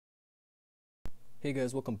Hey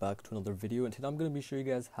guys, welcome back to another video, and today I'm going to be showing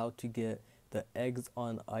you guys how to get the eggs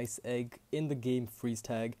on ice egg in the game freeze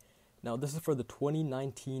tag. Now this is for the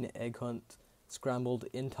 2019 egg hunt scrambled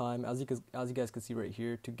in time. As you guys can see right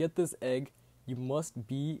here, to get this egg you must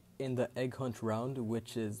be in the egg hunt round,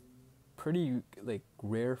 which is pretty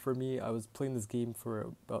rare for me. I was playing this game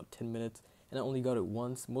for about 10 minutes and I only got it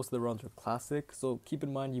once. Most of the rounds are classic, so keep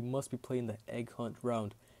in mind you must be playing the egg hunt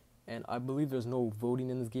round. And I believe there's no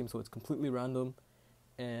voting in this game, so it's completely random.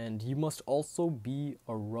 And you must also be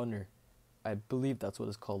a runner. I believe that's what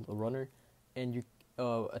it's called, a runner. And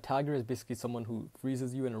a tagger is basically someone who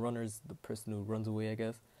freezes you, and a runner is the person who runs away, I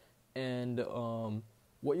guess. And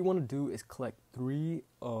what you want to do is collect three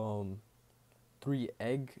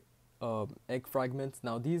egg fragments.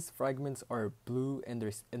 Now these fragments are blue and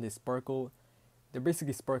they sparkle. They're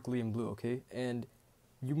basically sparkly and blue, okay? And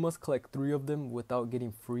you must collect 3 of them without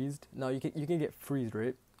getting freezed. Now you can get freezed,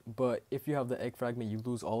 right? But if you have the egg fragment, you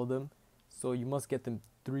lose all of them. So you must get them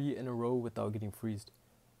 3 in a row without getting freezed.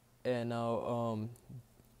 And now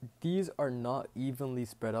these are not evenly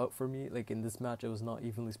spread out for me. Like in this match, it was not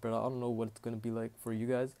evenly spread out. I don't know what it's gonna be like for you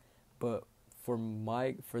guys, but for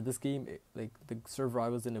this game, like the server I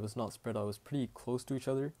was in, it was not spread out. It was pretty close to each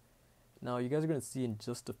other. Now you guys are gonna see in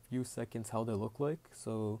just a few seconds how they look like.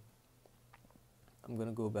 So I'm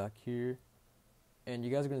gonna go back here, and you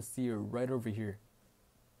guys are gonna see it right over here.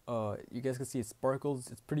 You guys can see it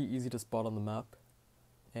sparkles. It's pretty easy to spot on the map,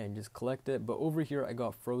 and just collect it. But over here I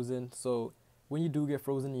got frozen, so when you do get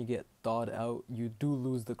frozen, you get thawed out, you do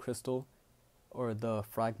lose the crystal or the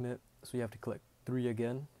fragment, so you have to collect 3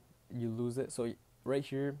 again. You lose it. So right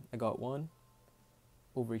here I got 1.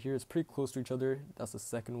 Over here it's pretty close to each other. That's the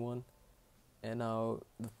second one. And now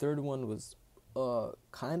the third one was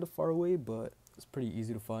kind of far away, but it's pretty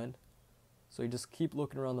easy to find. So you just keep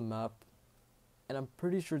looking around the map, and I'm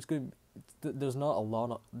pretty sure it's good. There's not a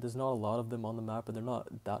lot of them on the map, and they're not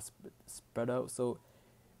that spread out. So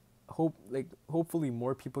hopefully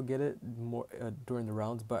more people get it more during the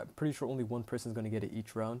rounds, but I'm pretty sure only one person is gonna get it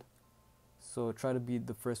each round. So try to be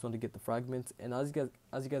the first one to get the fragments. And as you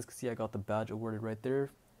guys can see, I got the badge awarded right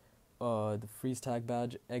there. The freeze tag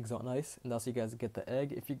badge, eggs on ice, and that's how you guys get the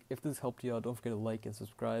egg. If this helped you out, don't forget to like and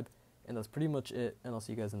subscribe. And that's pretty much it, and I'll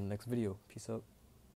see you guys in the next video. Peace out.